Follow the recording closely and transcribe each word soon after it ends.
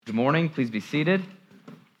Good morning. Please be seated.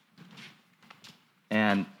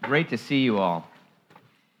 And great to see you all.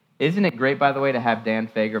 Isn't it great, by the way, to have Dan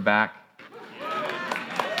Fager back?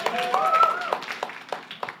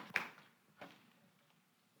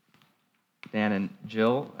 Dan and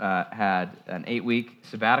Jill had an 8-week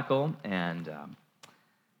sabbatical, and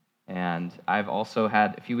I've also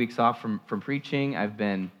had a few weeks off from preaching. I've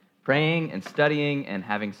been praying and studying and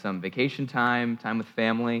having some vacation time with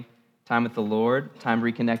family, time with the Lord, time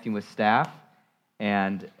reconnecting with staff,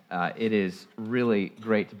 and it is really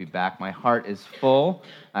great to be back. My heart is full.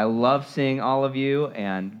 I love seeing all of you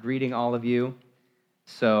and greeting all of you.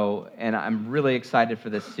 And I'm really excited for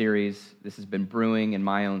this series. This has been brewing in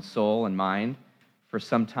my own soul and mind for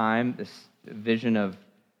some time, this vision of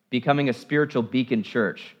becoming a spiritual beacon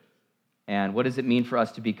church. And what does it mean for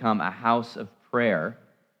us to become a house of prayer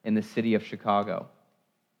in the city of Chicago?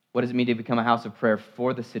 What does it mean to become a house of prayer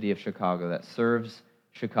for the city of Chicago that serves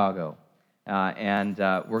Chicago?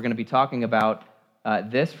 We're going to be talking about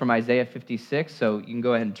this from Isaiah 56, so you can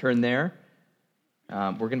go ahead and turn there.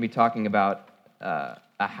 We're going to be talking about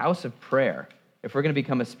a house of prayer. If we're going to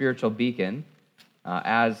become a spiritual beacon,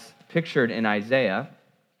 as pictured in Isaiah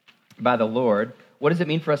by the Lord, what does it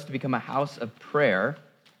mean for us to become a house of prayer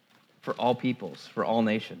for all peoples, for all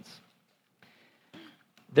nations?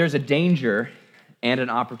 There's a danger and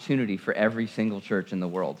an opportunity for every single church in the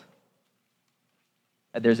world.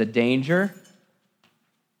 There's a danger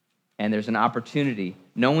and there's an opportunity.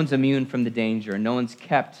 No one's immune from the danger, and no one's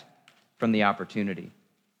kept from the opportunity.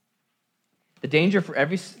 The danger for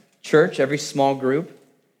every church, every small group,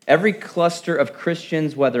 every cluster of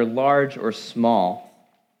Christians, whether large or small,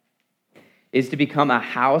 is to become a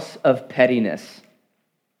house of pettiness.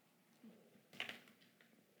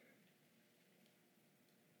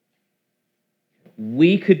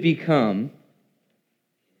 We could become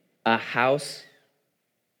a house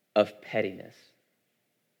of pettiness.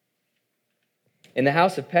 In the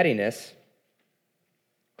house of pettiness,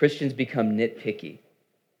 Christians become nitpicky,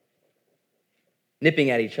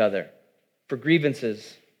 nipping at each other for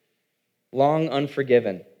grievances long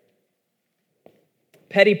unforgiven,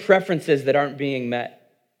 petty preferences that aren't being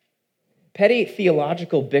met, petty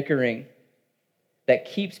theological bickering that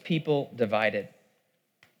keeps people divided.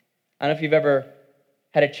 I don't know if you've ever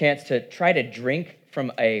had a chance to try to drink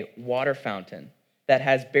from a water fountain that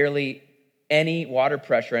has barely any water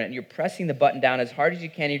pressure in it, and you're pressing the button down as hard as you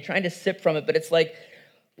can, you're trying to sip from it, but it's like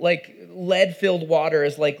lead-filled water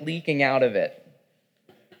is like leaking out of it.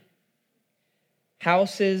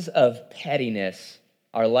 Houses of pettiness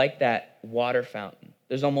are like that water fountain.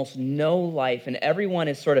 There's almost no life, and everyone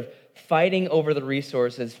is sort of fighting over the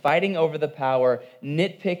resources, fighting over the power,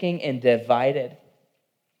 nitpicking and divided.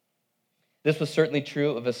 This was certainly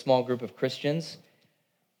true of a small group of Christians.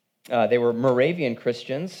 They were Moravian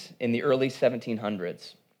Christians in the early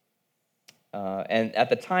 1700s. And at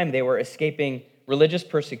the time, they were escaping religious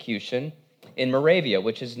persecution in Moravia,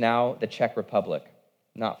 which is now the Czech Republic,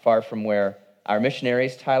 not far from where our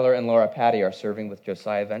missionaries, Tyler and Laura Patty, are serving with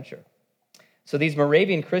Josiah Venture. So these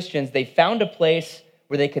Moravian Christians, they found a place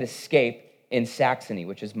where they could escape in Saxony,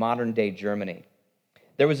 which is modern-day Germany.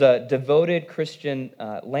 There was a devoted Christian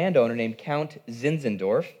landowner named Count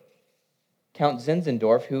Zinzendorf,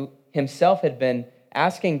 who himself had been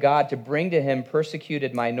asking God to bring to him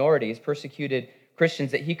persecuted minorities, persecuted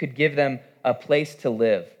Christians, that he could give them a place to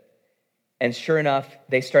live. And sure enough,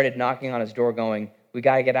 they started knocking on his door going, "We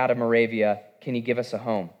got to get out of Moravia. Can you give us a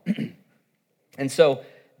home?" And so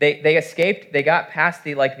they escaped. They got past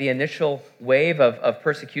the initial wave of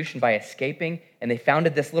persecution by escaping, and they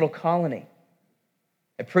founded this little colony.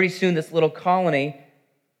 And pretty soon, this little colony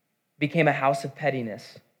became a house of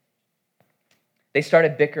pettiness. They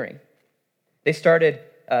started bickering. They started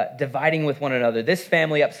dividing with one another. This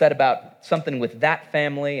family upset about something with that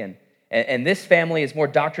family, and this family is more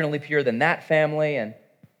doctrinally pure than that family. And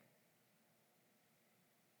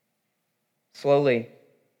slowly,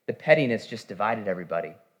 the pettiness just divided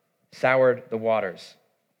everybody, soured the waters.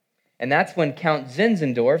 And that's when Count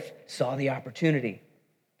Zinzendorf saw the opportunity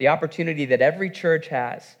that every church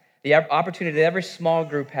has, the opportunity that every small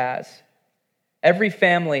group has, every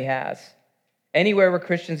family has. Anywhere where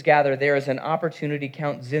Christians gather, there is an opportunity.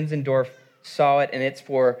 Count Zinzendorf saw it, and it's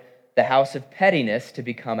for the house of pettiness to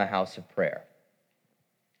become a house of prayer.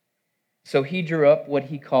 So he drew up what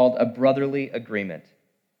he called a brotherly agreement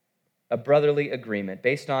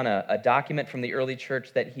based on a document from the early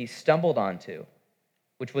church that he stumbled onto,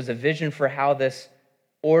 which was a vision for how this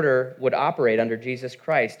order would operate under Jesus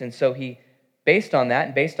Christ. And so he, based on that,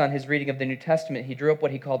 and based on his reading of the New Testament, he drew up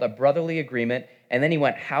what he called a brotherly agreement, and then he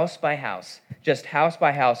went house by house, just house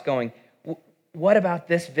by house, going, what about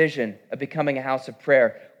this vision of becoming a house of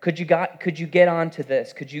prayer? Could you get onto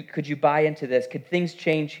this? Could you buy into this? Could things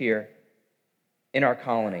change here in our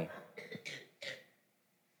colony?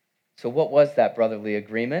 So what was that brotherly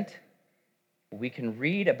agreement? We can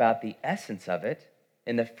read about the essence of it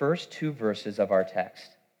in the first two verses of our text.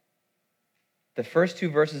 The first two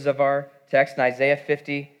verses of our text in Isaiah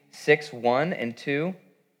 56, 1 and 2.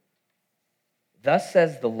 Thus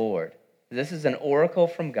says the Lord. This is an oracle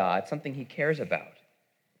from God, something he cares about.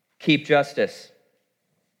 Keep justice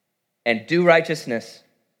and do righteousness,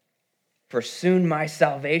 for soon my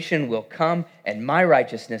salvation will come and my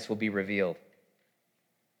righteousness will be revealed.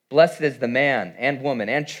 Blessed is the man and woman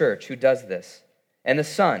and church who does this, and the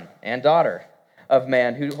son and daughter of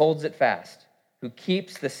man who holds it fast, who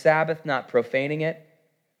keeps the Sabbath, not profaning it,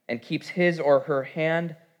 and keeps his or her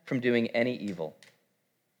hand from doing any evil.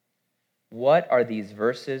 What are these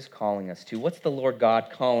verses calling us to? What's the Lord God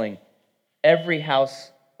calling every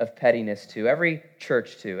house of pettiness to, every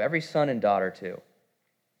church to, every son and daughter to?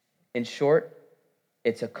 In short,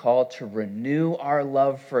 it's a call to renew our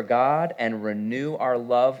love for God and renew our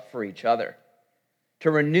love for each other. To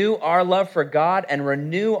renew our love for God and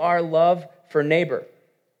renew our love for neighbor.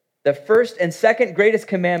 The first and second greatest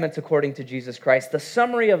commandments according to Jesus Christ, the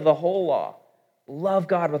summary of the whole law. Love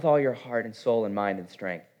God with all your heart and soul and mind and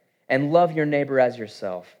strength, and love your neighbor as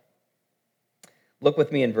yourself. Look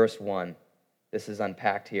with me in verse 1. This is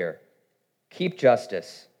unpacked here. Keep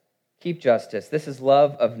justice. Keep justice. This is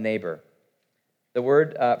love of neighbor. The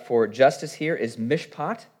word for justice here is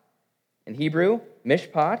mishpat. In Hebrew,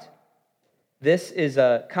 mishpat. This is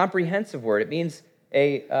a comprehensive word. It means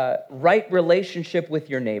a right relationship with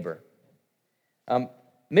your neighbor.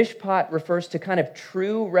 Mishpat refers to kind of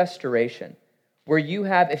true restoration, where you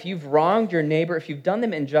have, if you've wronged your neighbor, if you've done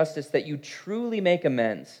them injustice, that you truly make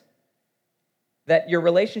amends, that your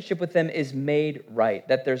relationship with them is made right,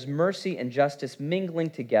 that there's mercy and justice mingling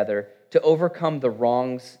together to overcome the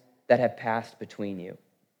wrongs that have passed between you.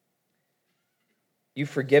 You've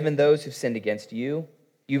forgiven those who've sinned against you.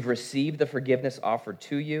 You've received the forgiveness offered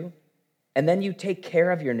to you. And then you take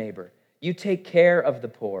care of your neighbor. You take care of the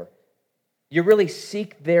poor. You really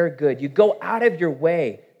seek their good. You go out of your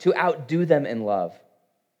way to outdo them in love.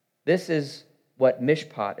 This is what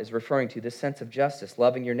mishpat is referring to, this sense of justice,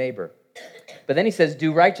 loving your neighbor. But then he says,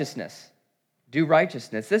 do righteousness. Do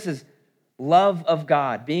righteousness. This is love of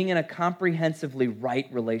God, being in a comprehensively right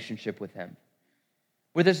relationship with him,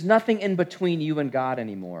 where there's nothing in between you and God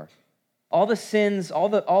anymore. All the sins, all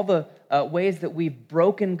the ways that we've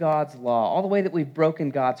broken God's law, all the way that we've broken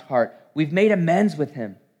God's heart, we've made amends with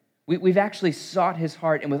him. We've actually sought his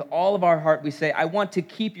heart, and with all of our heart we say, I want to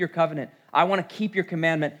keep your covenant. I want to keep your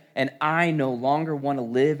commandment, and I no longer want to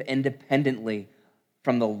live independently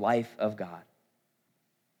from the life of God.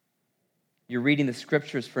 You're reading the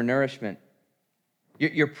scriptures for nourishment.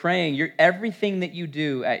 You're praying. Everything that you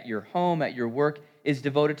do at your home, at your work, is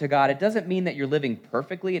devoted to God. It doesn't mean that you're living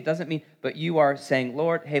perfectly. It doesn't mean, but you are saying,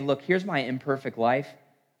 Lord, hey, look, here's my imperfect life.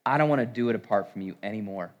 I don't want to do it apart from you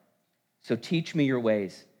anymore. So teach me your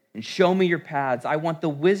ways and show me your paths. I want the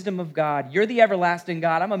wisdom of God. You're the everlasting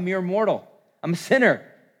God. I'm a mere mortal. I'm a sinner.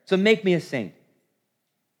 So make me a saint.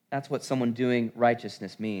 That's what someone doing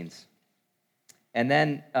righteousness means. And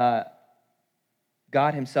then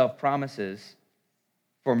God himself promises,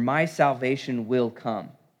 for my salvation will come.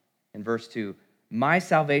 In verse 2, my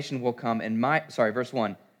salvation will come, verse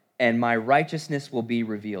 1, and my righteousness will be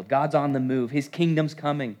revealed. God's on the move. His kingdom's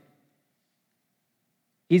coming.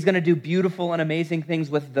 He's going to do beautiful and amazing things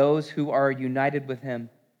with those who are united with him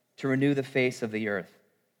to renew the face of the earth.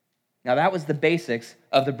 Now, that was the basics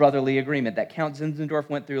of the brotherly agreement that Count Zinzendorf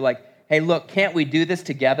went through, like, hey, look, can't we do this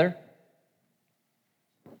together?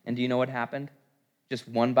 And do you know what happened? Just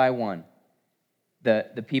one by one,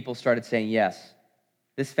 the people started saying yes.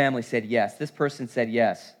 This family said yes. This person said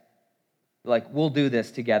yes. Like, we'll do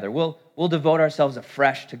this together. We'll devote ourselves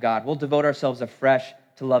afresh to God. We'll devote ourselves afresh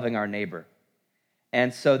to loving our neighbor.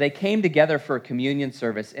 And so they came together for a communion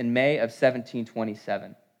service in May of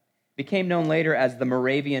 1727. It became known later as the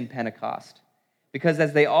Moravian Pentecost. Because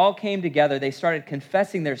as they all came together, they started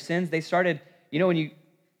confessing their sins. They started, when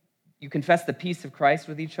you confess the peace of Christ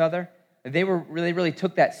with each other, they really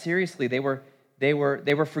took that seriously. They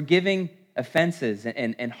were forgiving offenses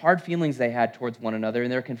and hard feelings they had towards one another,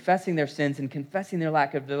 and they're confessing their sins and confessing their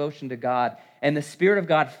lack of devotion to God. And the Spirit of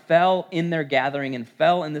God fell in their gathering and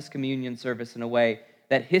fell in this communion service in a way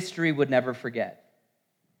that history would never forget.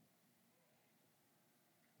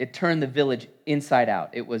 It turned the village inside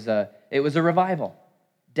out. It was a revival.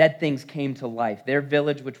 Dead things came to life. Their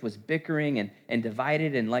village, which was bickering and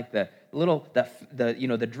divided, and like the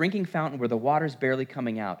the drinking fountain where the water's barely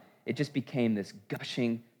coming out, it just became this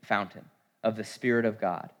gushing fountain of the Spirit of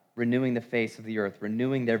God, renewing the face of the earth,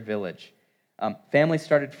 renewing their village. Families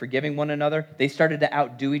started forgiving one another. They started to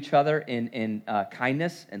outdo each other in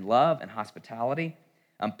kindness and love and hospitality.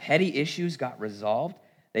 Petty issues got resolved.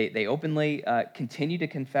 They openly continued to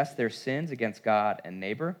confess their sins against God and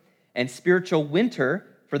neighbor. And spiritual winter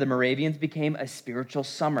for the Moravians became a spiritual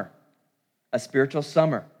summer. A spiritual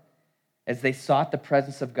summer. As they sought the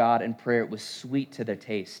presence of God in prayer, it was sweet to their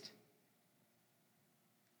taste.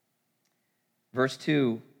 Verse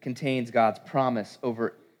 2 contains God's promise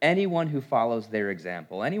over anyone who follows their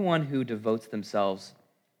example, anyone who devotes themselves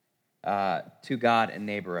to God and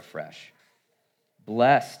neighbor afresh.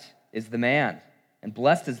 Blessed is the man, and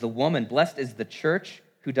blessed is the woman, blessed is the church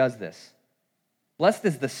who does this. Blessed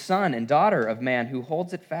is the son and daughter of man who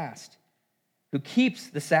holds it fast, who keeps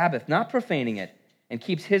the Sabbath, not profaning it, and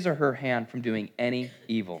keeps his or her hand from doing any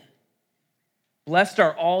evil. Blessed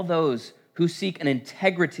are all those who seek an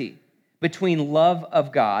integrity between love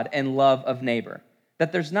of God and love of neighbor,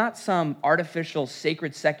 that there's not some artificial,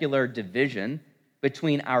 sacred, secular division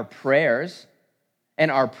between our prayers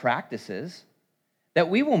and our practices, that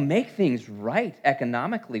we will make things right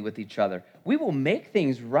economically with each other. We will make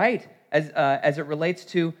things right as it relates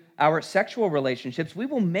to our sexual relationships. We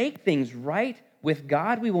will make things right with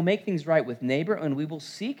God. We will make things right with neighbor, and we will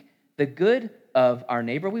seek the good of our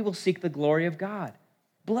neighbor. We will seek the glory of God.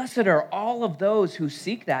 Blessed are all of those who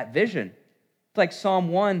seek that vision. It's like Psalm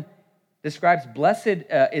 1 describes, blessed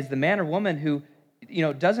is the man or woman who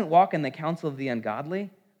doesn't walk in the counsel of the ungodly,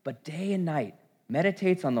 but day and night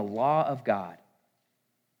meditates on the law of God.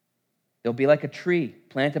 They'll be like a tree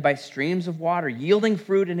planted by streams of water, yielding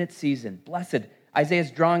fruit in its season. Blessed.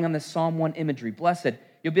 Isaiah's drawing on the Psalm 1 imagery. Blessed.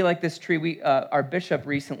 You'll be like this tree. Our bishop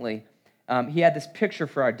recently, he had this picture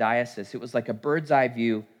for our diocese. It was like a bird's eye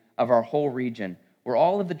view of our whole region, where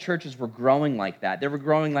all of the churches were growing like that. They were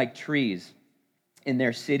growing like trees in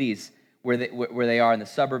their cities where they are, in the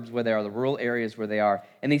suburbs where they are, the rural areas where they are.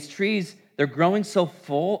 And these trees, they're growing so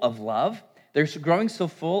full of love. They're growing so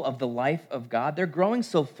full of the life of God. They're growing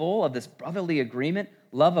so full of this brotherly agreement,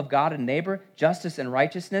 love of God and neighbor, justice and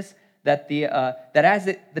righteousness, that as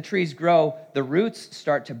the trees grow, the roots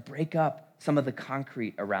start to break up some of the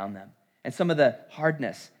concrete around them. And some of the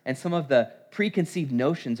hardness and some of the preconceived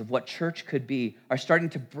notions of what church could be are starting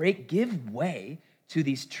to give way to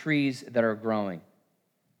these trees that are growing.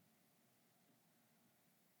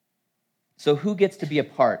 So who gets to be a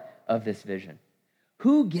part of this vision?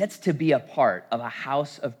 Who gets to be a part of a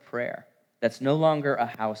house of prayer that's no longer a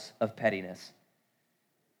house of pettiness?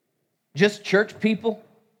 Just church people?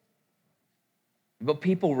 But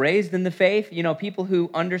people raised in the faith? People who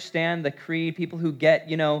understand the creed, people who get,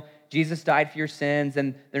 Jesus died for your sins,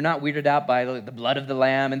 and they're not weirded out by the blood of the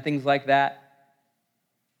Lamb and things like that.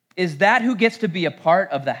 Is that who gets to be a part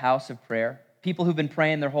of the house of prayer? People who've been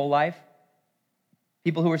praying their whole life?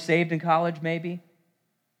 People who were saved in college, maybe?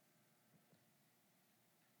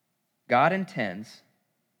 God intends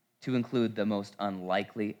to include the most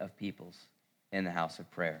unlikely of peoples in the house of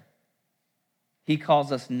prayer. He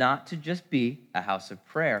calls us not to just be a house of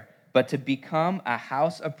prayer, but to become a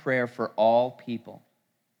house of prayer for all people.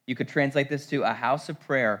 You could translate this to a house of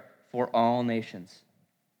prayer for all nations.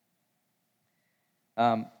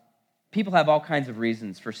 People have all kinds of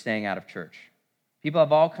reasons for staying out of church. People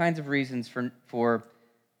have all kinds of reasons for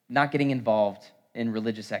not getting involved in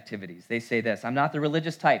religious activities. They say this: I'm not the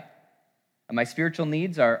religious type. My spiritual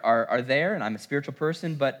needs are there, and I'm a spiritual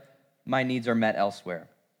person, but my needs are met elsewhere.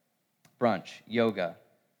 Brunch, yoga,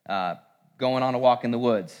 going on a walk in the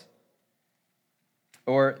woods.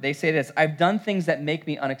 Or they say this: I've done things that make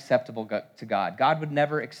me unacceptable to God. God would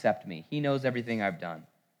never accept me. He knows everything I've done.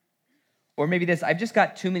 Or maybe this: I've just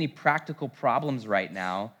got too many practical problems right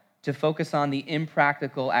now to focus on the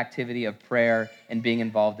impractical activity of prayer and being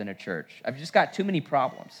involved in a church. I've just got too many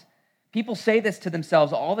problems. People say this to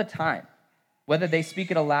themselves all the time, whether they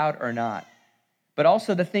speak it aloud or not. But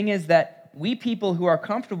also the thing is that we people who are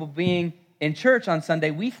comfortable being in church on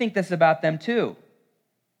Sunday, we think this about them too.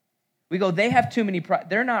 We go, they have too many,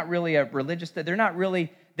 they're not really a religious,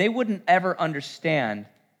 they wouldn't ever understand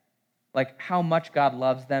like how much God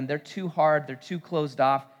loves them. They're too hard, they're too closed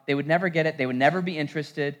off. They would never get it, they would never be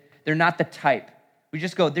interested. They're not the type. We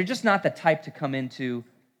just go, they're just not the type to come into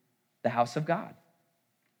the house of God.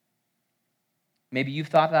 Maybe you've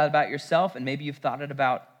thought that about yourself, and maybe you've thought it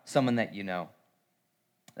about someone that you know.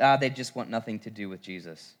 They just want nothing to do with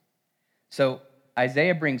Jesus. So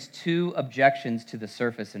Isaiah brings two objections to the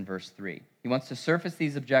surface in verse 3. He wants to surface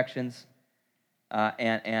these objections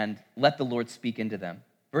and let the Lord speak into them.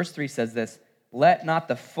 Verse 3 says this, "Let not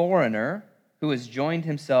the foreigner who has joined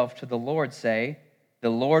himself to the Lord say, 'The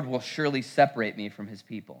Lord will surely separate me from his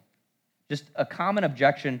people.'" Just a common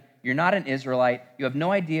objection. You're not an Israelite. You have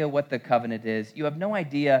no idea what the covenant is. You have no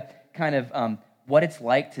idea kind of what it's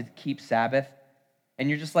like to keep Sabbath. And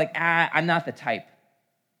you're just like, I'm not the type.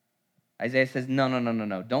 Isaiah says,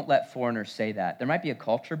 no. Don't let foreigners say that. There might be a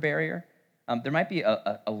culture barrier. There might be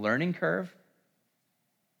a learning curve.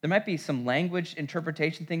 There might be some language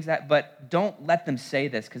interpretation things but don't let them say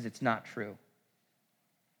this because it's not true.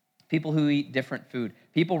 People who eat different food,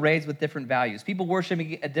 people raised with different values, people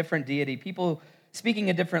worshiping a different deity, people speaking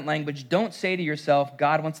a different language, don't say to yourself,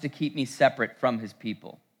 God wants to keep me separate from his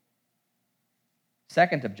people.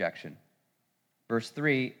 Second objection, verse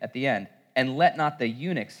 3 at the end, "And let not the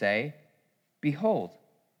eunuch say, 'Behold,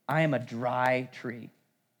 I am a dry tree.'"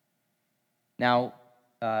 Now,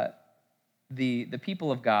 the people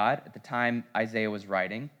of God at the time Isaiah was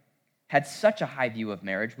writing had such a high view of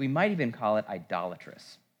marriage, we might even call it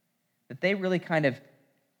idolatrous, that they really kind of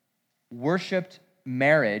worshipped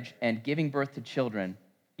marriage and giving birth to children.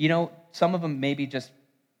 Some of them maybe just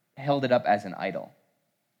held it up as an idol,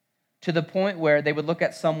 to the point where they would look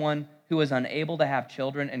at someone who was unable to have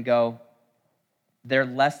children and go, they're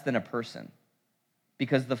less than a person,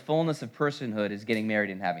 because the fullness of personhood is getting married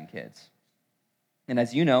and having kids. And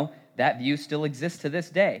as you know, that view still exists to this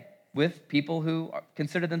day with people who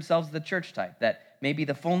consider themselves the church type, that maybe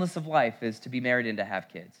the fullness of life is to be married and to have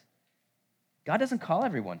kids. God doesn't call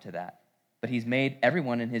everyone to that, but he's made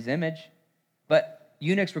everyone in his image. But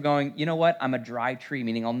eunuchs were going, you know what? I'm a dry tree,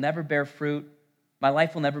 meaning I'll never bear fruit. My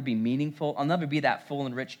life will never be meaningful. I'll never be that full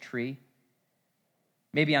and rich tree.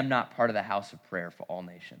 Maybe I'm not part of the house of prayer for all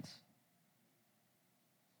nations.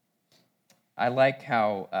 I like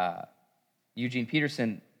how Eugene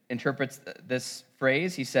Peterson interprets this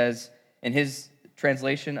phrase. He says in his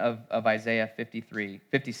translation of Isaiah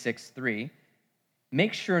 56:3,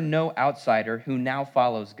 "Make sure no outsider who now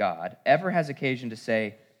follows God ever has occasion to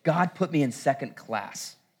say, 'God put me in second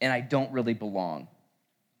class and I don't really belong.'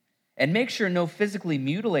 And make sure no physically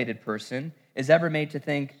mutilated person is ever made to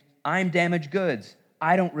think, 'I'm damaged goods,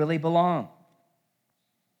 I don't really belong.'"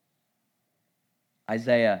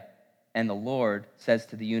 Isaiah and the Lord says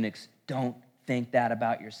to the eunuchs, don't think that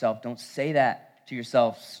about yourself. Don't say that to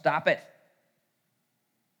yourself. Stop it.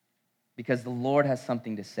 Because the Lord has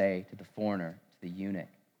something to say to the foreigner, to the eunuch,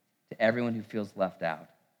 to everyone who feels left out.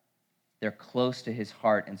 They're close to his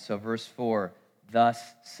heart. And so verse 4,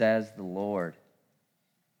 "Thus says the Lord,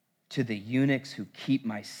 to the eunuchs who keep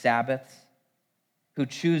my Sabbaths, who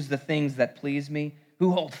choose the things that please me,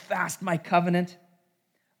 who hold fast my covenant,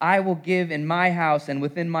 I will give in my house and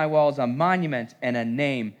within my walls a monument and a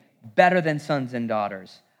name better than sons and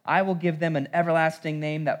daughters. I will give them an everlasting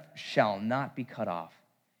name that shall not be cut off."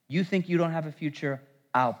 You think you don't have a future?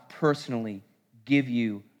 I'll personally give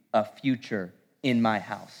you a future in my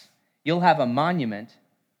house. You'll have a monument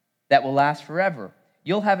that will last forever.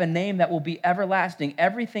 You'll have a name that will be everlasting.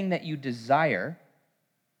 Everything that you desire,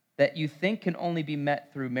 that you think can only be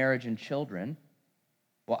met through marriage and children,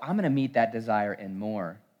 well, I'm going to meet that desire and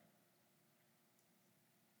more.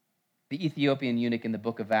 The Ethiopian eunuch in the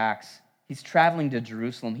book of Acts, he's traveling to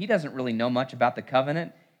Jerusalem. He doesn't really know much about the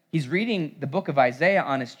covenant. He's reading the book of Isaiah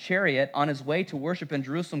on his chariot on his way to worship in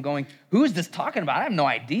Jerusalem going, who is this talking about? I have no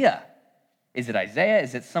idea. Is it Isaiah?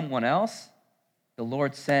 Is it someone else? The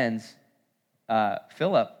Lord sends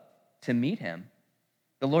Philip to meet him.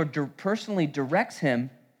 The Lord personally directs him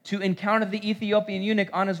to encounter the Ethiopian eunuch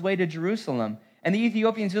on his way to Jerusalem. And the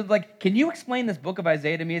Ethiopians are like, can you explain this book of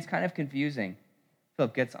Isaiah to me? It's kind of confusing.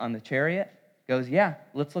 Philip gets on the chariot, goes, yeah,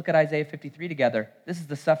 let's look at Isaiah 53 together. This is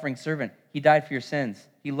the suffering servant. He died for your sins.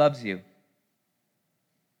 He loves you.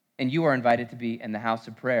 And you are invited to be in the house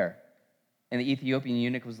of prayer. And the Ethiopian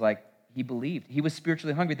eunuch was like, he believed. He was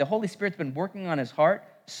spiritually hungry. The Holy Spirit's been working on his heart,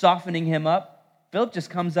 softening him up. Philip just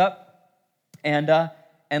comes up and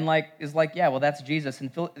is like, yeah, well, that's Jesus.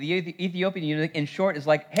 And the Ethiopian eunuch, in short, is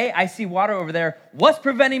like, hey, I see water over there. What's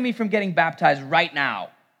preventing me from getting baptized right now?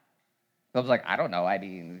 Philip's like, I don't know. I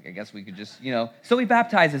mean, I guess we could just, So he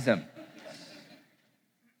baptizes him.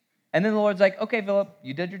 And then the Lord's like, okay, Philip,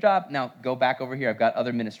 you did your job. Now go back over here. I've got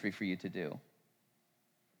other ministry for you to do.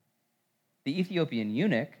 The Ethiopian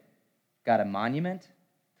eunuch got a monument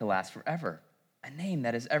to last forever, a name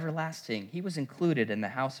that is everlasting. He was included in the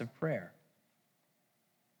house of prayer.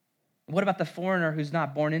 What about the foreigner who's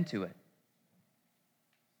not born into it?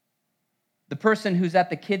 The person who's at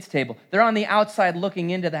the kids' table. They're on the outside looking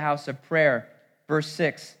into the house of prayer. Verse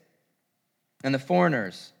 6, and the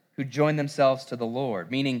foreigners who join themselves to the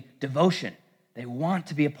Lord, meaning devotion. They want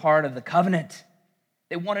to be a part of the covenant.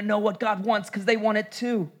 They want to know what God wants because they want it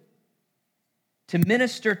too. To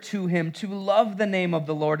minister to him, to love the name of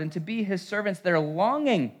the Lord, and to be his servants. They're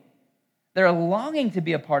longing. They're longing to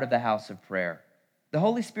be a part of the house of prayer. The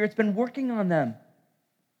Holy Spirit's been working on them.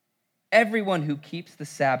 Everyone who keeps the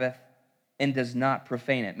Sabbath and does not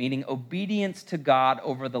profane it, meaning obedience to God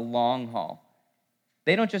over the long haul.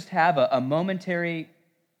 They don't just have a momentary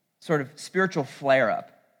sort of spiritual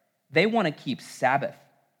flare-up. They want to keep Sabbath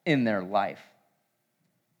in their life.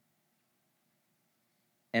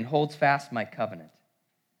 And holds fast my covenant.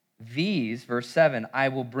 These, verse 7, I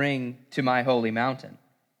will bring to my holy mountain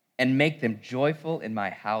and make them joyful in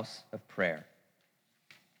my house of prayer.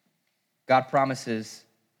 God promises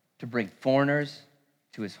to bring foreigners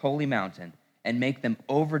to his holy mountain and make them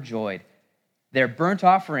overjoyed. Their burnt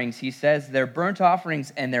offerings, he says, their burnt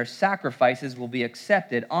offerings and their sacrifices will be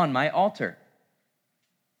accepted on my altar.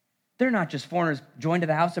 They're not just foreigners joined to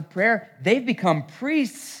the house of prayer. They've become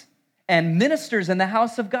priests and ministers in the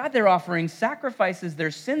house of God. They're offering sacrifices.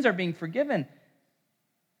 Their sins are being forgiven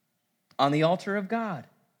on the altar of God.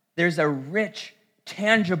 There's a rich,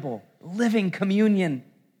 tangible, living communion.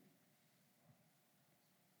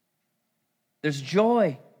 There's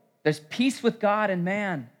joy. There's peace with God and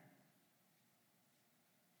man.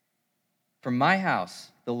 For my house,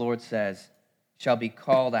 the Lord says, shall be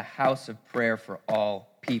called a house of prayer for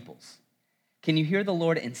all peoples. Can you hear the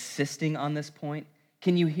Lord insisting on this point?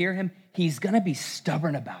 Can you hear him? He's going to be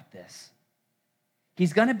stubborn about this.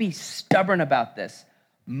 He's going to be stubborn about this.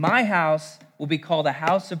 My house will be called a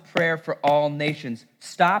house of prayer for all nations.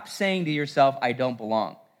 Stop saying to yourself, I don't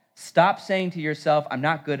belong. Stop saying to yourself, I'm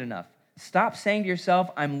not good enough. Stop saying to yourself,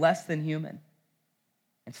 I'm less than human.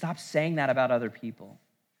 And stop saying that about other people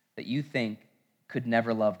that you think could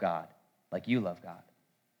never love God like you love God.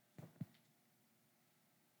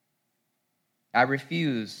 I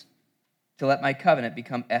refuse to let my covenant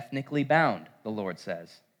become ethnically bound, the Lord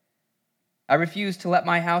says. I refuse to let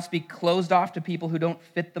my house be closed off to people who don't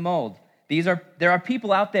fit the mold. There are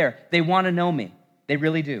people out there, they want to know me. They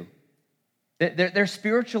really do. They're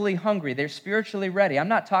spiritually hungry. They're spiritually ready. I'm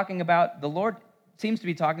not talking about, the Lord seems to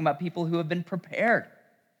be talking about people who have been prepared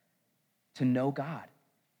to know God.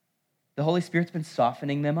 The Holy Spirit's been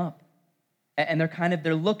softening them up. And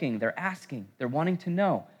they're looking, they're asking, they're wanting to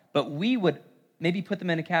know. But we would maybe put them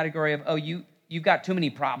in a category of, you've got too many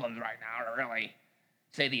problems right now to really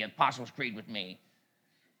say the Apostles' Creed with me.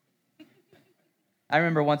 I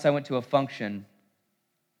remember once I went to a function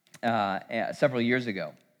several years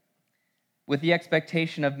ago with the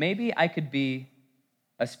expectation of maybe I could be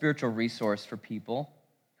a spiritual resource for people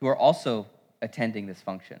who are also attending this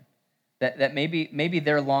function. That maybe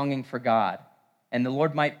they're longing for God, and the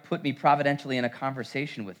Lord might put me providentially in a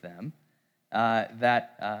conversation with them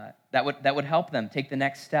that would help them take the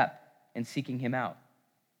next step in seeking him out.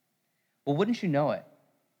 Well, wouldn't you know it?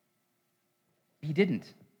 He didn't.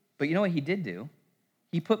 But you know what he did do?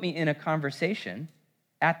 He put me in a conversation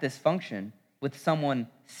at this function with someone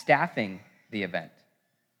staffing the event.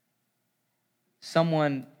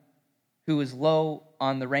 Someone who was low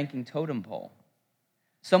on the ranking totem pole.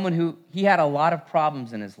 Someone who, he had a lot of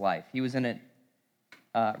problems in his life. He was in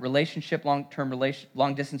a relationship,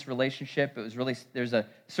 long-distance relationship. It was really, there's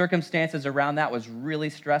circumstances around that was really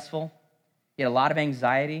stressful. He had a lot of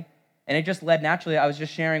anxiety. And it just led naturally, I was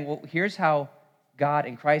just sharing, well, here's how God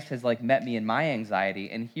in Christ has met me in my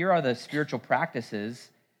anxiety. And here are the spiritual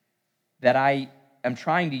practices that I am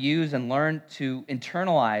trying to use and learn to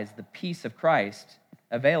internalize the peace of Christ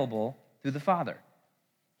available through the Father.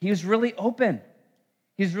 He was really open.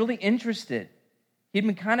 He was really interested. He'd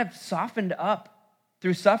been kind of softened up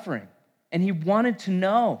through suffering, and he wanted to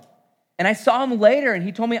know. And I saw him later, and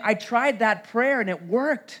he told me, I tried that prayer, and it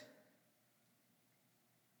worked.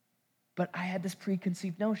 But I had this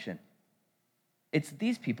preconceived notion. It's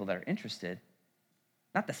these people that are interested,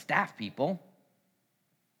 not the staff people.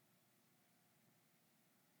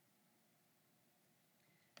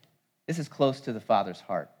 This is close to the Father's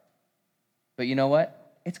heart. But you know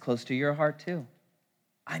what? It's close to your heart too.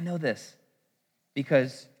 I know this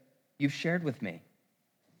because you've shared with me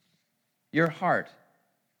your heart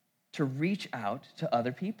to reach out to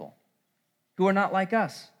other people who are not like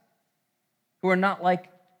us, who are not like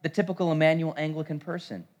the typical Immanuel Anglican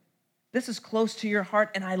person. This is close to your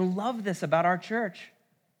heart, and I love this about our church.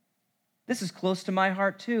 This is close to my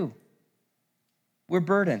heart too. We're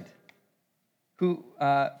burdened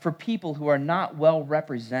for people who are not well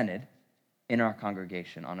represented in our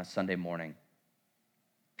congregation on a Sunday morning.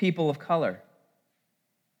 People of color,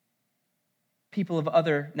 people of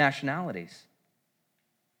other nationalities,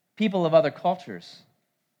 people of other cultures,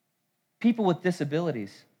 people with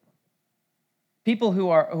disabilities, People who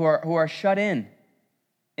are shut in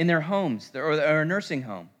their homes or a nursing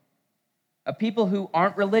home. People who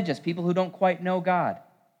aren't religious, people who don't quite know God.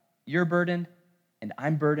 You're burdened, and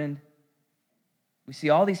I'm burdened. We see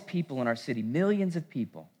all these people in our city, millions of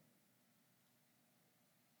people.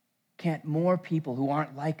 Can't more people who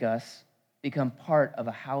aren't like us become part of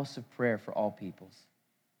a house of prayer for all peoples?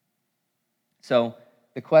 So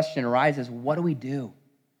the question arises, what do we do?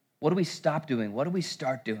 What do we stop doing? What do we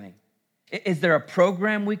start doing? Is there a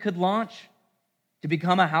program we could launch to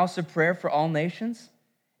become a house of prayer for all nations?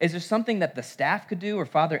 Is there something that the staff could do or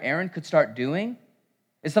Father Aaron could start doing?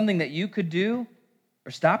 Is something that you could do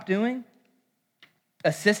or stop doing?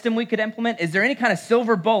 A system we could implement? Is there any kind of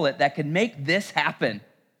silver bullet that could make this happen?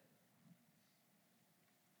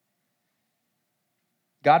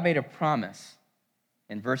 God made a promise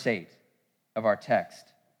in verse 8 of our text.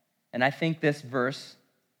 And I think this verse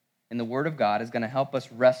in the Word of God is going to help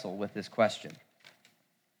us wrestle with this question.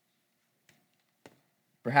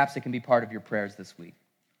 Perhaps it can be part of your prayers this week.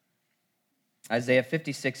 Isaiah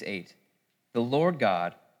 56:8. The Lord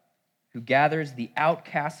God, who gathers the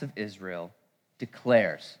outcasts of Israel,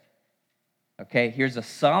 declares. Okay, here's a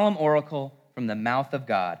solemn oracle from the mouth of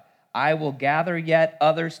God. I will gather yet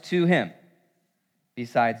others to him,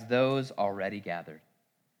 besides those already gathered.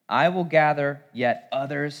 I will gather yet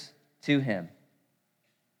others to him,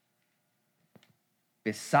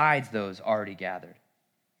 besides those already gathered.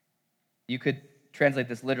 You could translate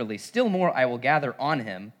this literally. Still more I will gather on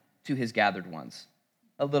him to his gathered ones.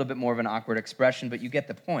 A little bit more of an awkward expression, but you get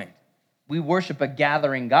the point. We worship a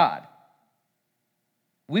gathering God.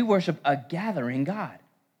 We worship a gathering God.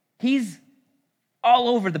 He's all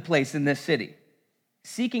over the place in this city,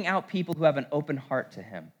 seeking out people who have an open heart to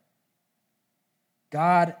him.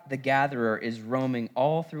 God, the gatherer, is roaming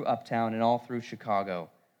all through Uptown and all through Chicago,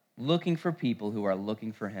 looking for people who are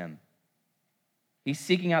looking for him. He's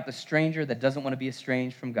seeking out the stranger that doesn't want to be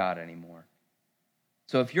estranged from God anymore.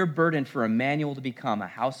 So if you're burdened for Immanuel to become a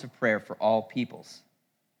house of prayer for all peoples,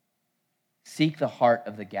 seek the heart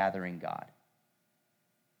of the gathering God.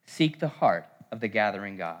 Seek the heart of the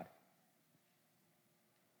gathering God.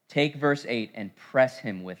 Take verse 8 and press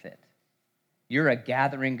him with it. You're a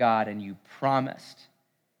gathering God, and you promised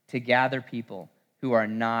to gather people who are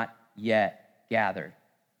not yet gathered.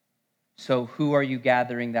 So who are you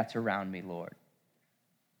gathering that's around me, Lord?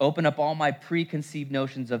 Open up all my preconceived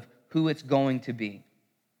notions of who it's going to be.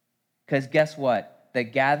 Because guess what? The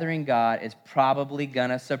gathering God is probably going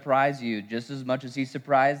to surprise you just as much as he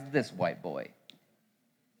surprised this white boy.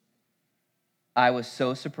 I was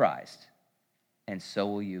so surprised, and so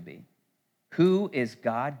will you be. Who is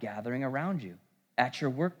God gathering around you? At your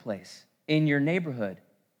workplace, in your neighborhood.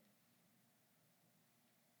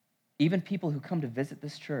 Even people who come to visit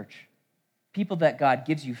this church. People that God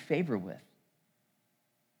gives you favor with.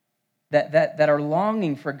 That are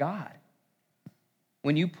longing for God.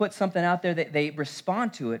 When you put something out there, they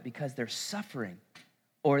respond to it because they're suffering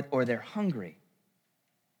or they're hungry.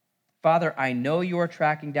 Father, I know you are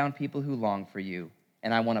tracking down people who long for you,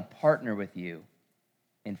 and I want to partner with you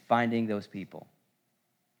in finding those people.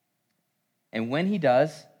 And when he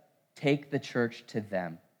does, take the church to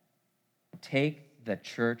them. Take the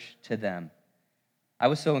church to them. I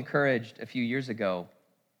was so encouraged a few years ago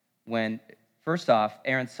when, first off,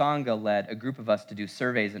 Aaron Sanga led a group of us to do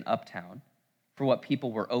surveys in Uptown for what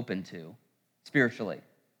people were open to spiritually.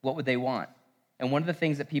 What would they want? And one of the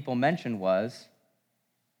things that people mentioned was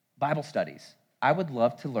Bible studies. I would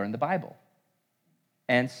love to learn the Bible.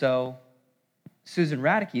 And so Susan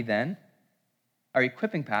Radicke then, our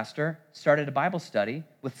equipping pastor, started a Bible study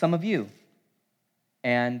with some of you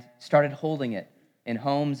and started holding it in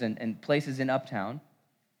homes and places in Uptown,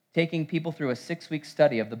 taking people through a 6-week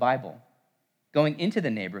study of the Bible, going into the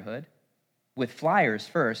neighborhood with flyers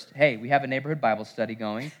first. Hey, we have a neighborhood Bible study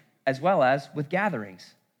going, as well as with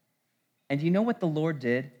gatherings. And do you know what the Lord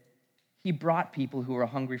did? He brought people who were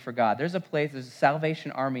hungry for God. There's a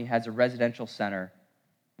Salvation Army has a residential center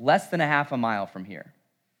less than a half a mile from here.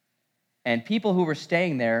 And people who were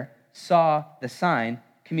staying there saw the sign,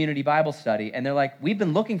 Community Bible Study, and they're like, we've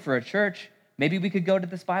been looking for a church. Maybe we could go to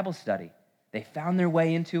this Bible study. They found their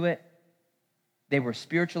way into it. They were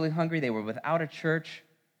spiritually hungry. They were without a church.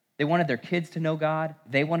 They wanted their kids to know God.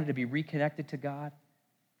 They wanted to be reconnected to God.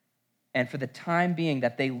 And for the time being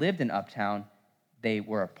that they lived in Uptown, they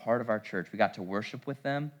were a part of our church. We got to worship with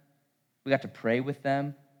them. We got to pray with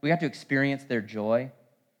them. We got to experience their joy.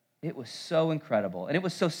 It was so incredible. And it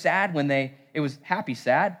was so sad when it was happy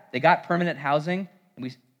sad. They got permanent housing,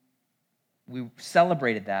 and we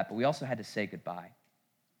celebrated that, but we also had to say goodbye.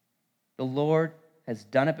 The Lord has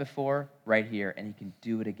done it before right here, and he can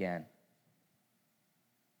do it again.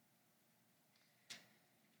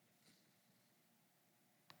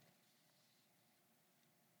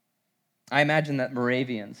 I imagine that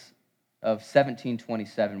Moravians of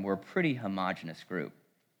 1727 were a pretty homogenous group.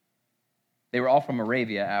 They were all from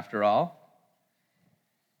Moravia, after all.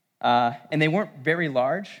 And they weren't very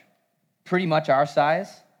large, pretty much our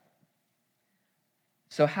size.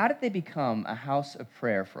 So how did they become a house of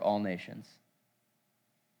prayer for all nations?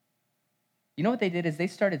 You know what they did is they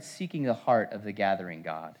started seeking the heart of the gathering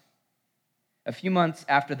God. A few months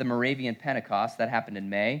after the Moravian Pentecost, that happened in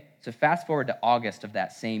May, so fast forward to August of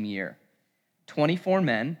that same year, 24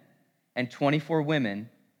 men and 24 women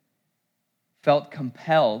felt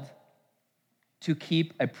compelled to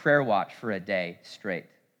keep a prayer watch for a day straight,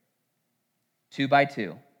 2 by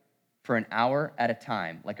 2, for an hour at a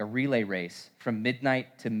time, like a relay race from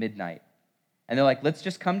midnight to midnight. And they're like, let's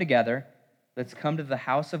just come together, let's come to the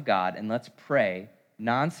house of God, and let's pray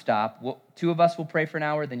nonstop. 2 of us will pray for an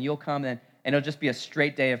hour, then you'll come, and it'll just be a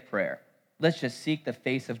straight day of prayer. Let's just seek the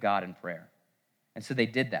face of God in prayer. And so they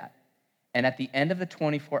did that. And at the end of the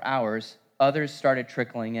 24 hours, others started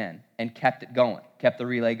trickling in and kept it going, kept the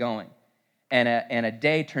relay going. And a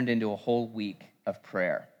day turned into a whole week of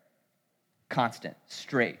prayer. Constant,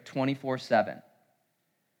 straight, 24/7.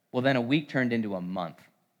 Well, then a week turned into a month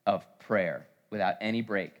of prayer without any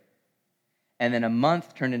break. And then a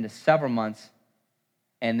month turned into several months,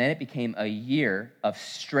 and then it became a year of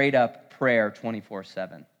straight-up prayer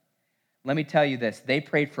 24/7. Let me tell you this, they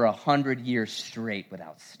prayed for 100 years straight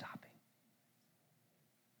without stopping.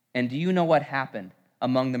 And do you know what happened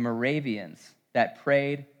among the Moravians that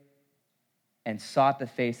prayed and sought the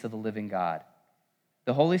face of the living God?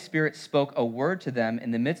 The Holy Spirit spoke a word to them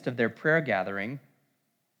in the midst of their prayer gathering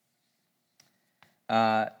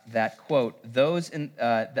that, quote,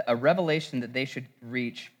 a revelation that they should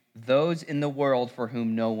reach those in the world for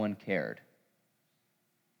whom no one cared.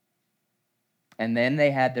 And then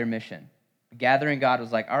they had their mission. The gathering God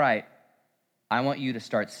was like, all right, I want you to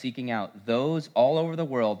start seeking out those all over the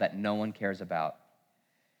world that no one cares about.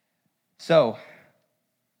 So,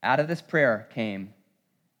 out of this prayer came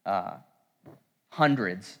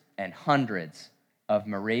hundreds and hundreds of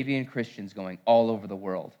Moravian Christians going all over the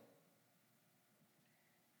world.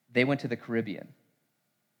 They went to the Caribbean.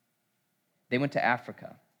 They went to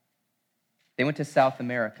Africa. They went to South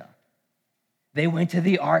America. They went to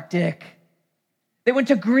the Arctic. They went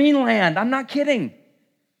to Greenland. I'm not kidding.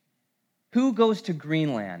 Who goes to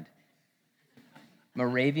Greenland?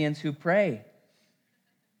 Moravians who pray.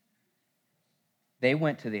 They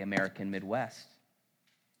went to the American Midwest.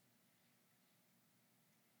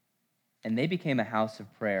 And they became a house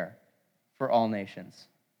of prayer for all nations.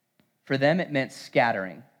 For them, it meant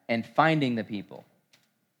scattering and finding the people.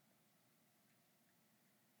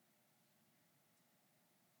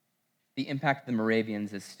 The impact of the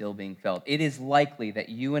Moravians is still being felt. It is likely that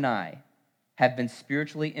you and I have been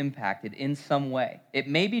spiritually impacted in some way. It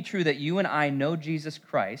may be true that you and I know Jesus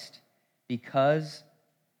Christ because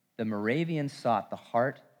the Moravians sought the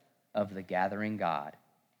heart of the gathering God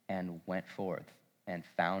and went forth and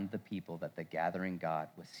found the people that the gathering God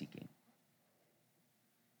was seeking.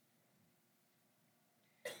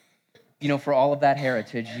 You know, for all of that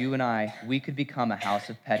heritage, you and I, we could become a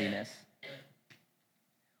house of pettiness.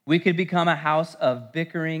 We could become a house of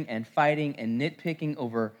bickering and fighting and nitpicking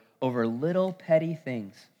over little petty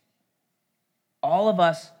things. All of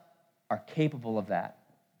us are capable of that.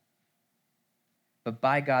 But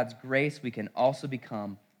by God's grace, we can also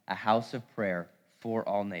become a house of prayer for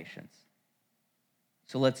all nations.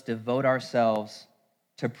 So let's devote ourselves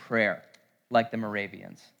to prayer like the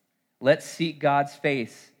Moravians. Let's seek God's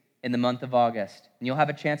face in the month of August. And you'll have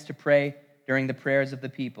a chance to pray during the prayers of the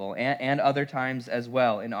people and other times as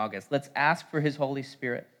well in August. Let's ask for his Holy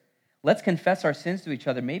Spirit. Let's confess our sins to each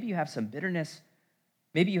other. Maybe you have some bitterness.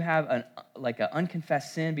 Maybe you have an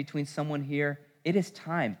unconfessed sin between someone here. It is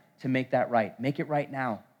time to make that right. Make it right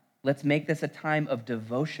now. Let's make this a time of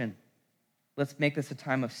devotion. Let's make this a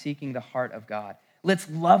time of seeking the heart of God. Let's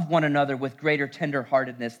love one another with greater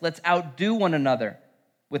tenderheartedness. Let's outdo one another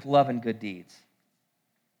with love and good deeds.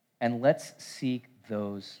 And let's seek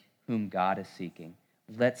those whom God is seeking.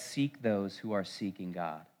 Let's seek those who are seeking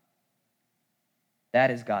God.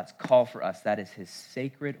 That is God's call for us. That is his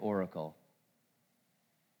sacred oracle.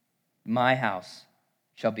 My house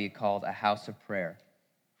shall be called a house of prayer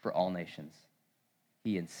for all nations.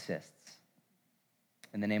 He insists.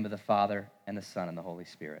 In the name of the Father, and the Son, and the Holy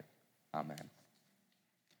Spirit. Amen.